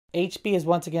HP is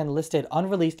once again listed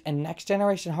unreleased and next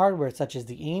generation hardware such as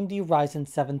the AMD Ryzen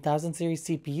 7000 series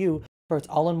CPU for its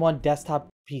all-in-one desktop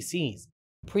PCs.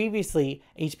 Previously,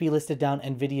 HP listed down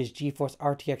NVIDIA's GeForce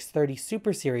RTX 30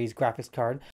 Super Series graphics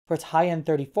card for its high-end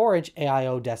 34-inch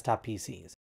AiO desktop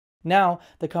PCs. Now,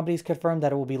 the company's confirmed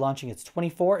that it will be launching its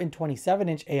 24 and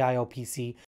 27-inch AiO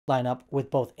PC lineup with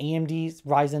both AMD's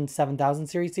Ryzen 7000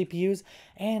 series CPUs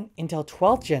and Intel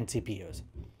 12th gen CPUs.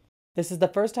 This is the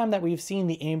first time that we've seen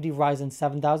the AMD Ryzen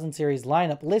 7000 series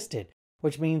lineup listed,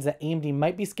 which means that AMD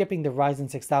might be skipping the Ryzen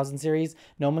 6000 series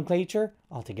nomenclature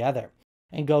altogether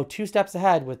and go two steps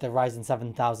ahead with the Ryzen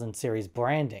 7000 series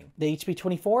branding. The HP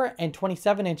 24 and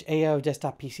 27-inch AiO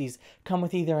desktop PCs come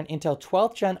with either an Intel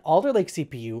 12th gen Alder Lake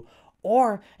CPU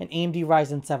or an AMD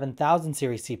Ryzen 7000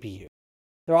 series CPU.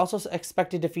 They're also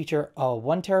expected to feature a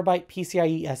 1TB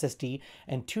PCIe SSD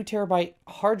and 2TB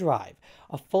hard drive,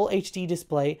 a full HD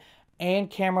display,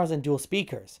 and cameras and dual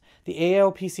speakers. The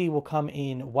AiO PC will come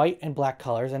in white and black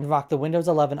colors and rock the Windows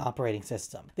 11 operating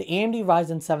system. The AMD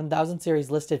Ryzen 7000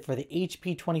 series listed for the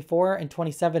HP 24 and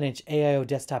 27-inch AiO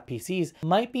desktop PCs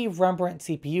might be Rembrandt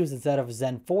CPUs instead of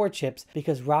Zen 4 chips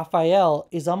because Raphael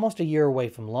is almost a year away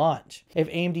from launch. If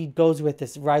AMD goes with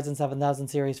this Ryzen 7000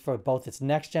 series for both its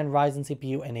next-gen Ryzen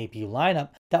CPU and APU lineup,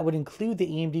 that would include the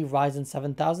AMD Ryzen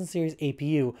 7000 series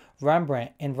APU,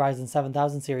 Rembrandt, and Ryzen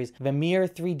 7000 series Vimir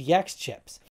 3DX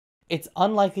chips. It's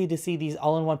unlikely to see these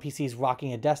all-in-one PCs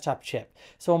rocking a desktop chip,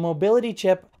 so a mobility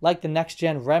chip like the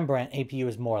next-gen Rembrandt APU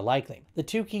is more likely. The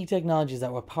two key technologies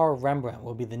that will power Rembrandt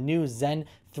will be the new Zen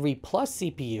 3 Plus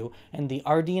CPU and the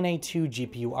RDNA 2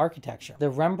 GPU architecture. The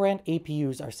Rembrandt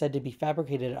APUs are said to be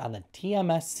fabricated on the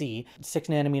TMSC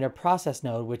 6nm process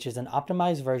node, which is an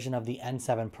optimized version of the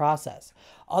N7 process.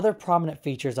 Other prominent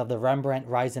features of the Rembrandt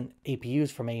Ryzen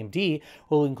APUs from AMD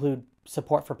will include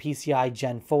support for PCI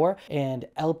Gen 4 and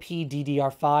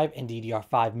LPDDR5 and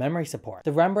DDR5 memory support.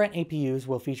 The Rembrandt APUs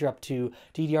will feature up to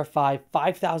DDR5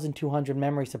 5200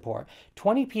 memory support,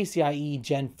 20 PCIe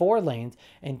Gen 4 lanes,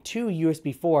 and 2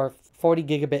 USB 4 40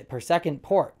 gigabit per second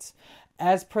ports.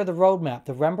 As per the roadmap,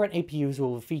 the Rembrandt APUs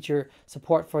will feature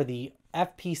support for the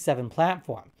FP7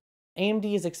 platform.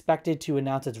 AMD is expected to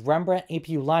announce its Rembrandt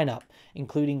APU lineup,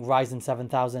 including Ryzen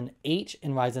 7000H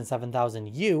and Ryzen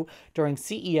 7000U during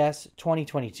CES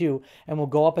 2022, and will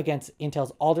go up against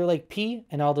Intel's Alder Lake P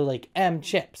and Alder Lake M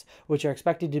chips, which are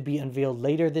expected to be unveiled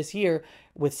later this year,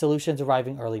 with solutions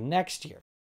arriving early next year.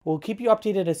 We'll keep you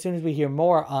updated as soon as we hear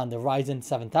more on the Ryzen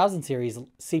 7000 series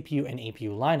CPU and APU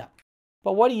lineup.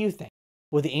 But what do you think?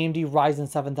 Will the AMD Ryzen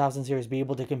 7000 series be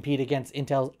able to compete against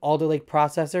Intel's Alder Lake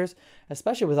processors,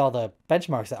 especially with all the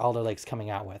benchmarks that Alder Lake's coming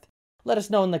out with? Let us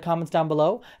know in the comments down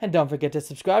below, and don't forget to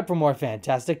subscribe for more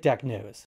fantastic tech news.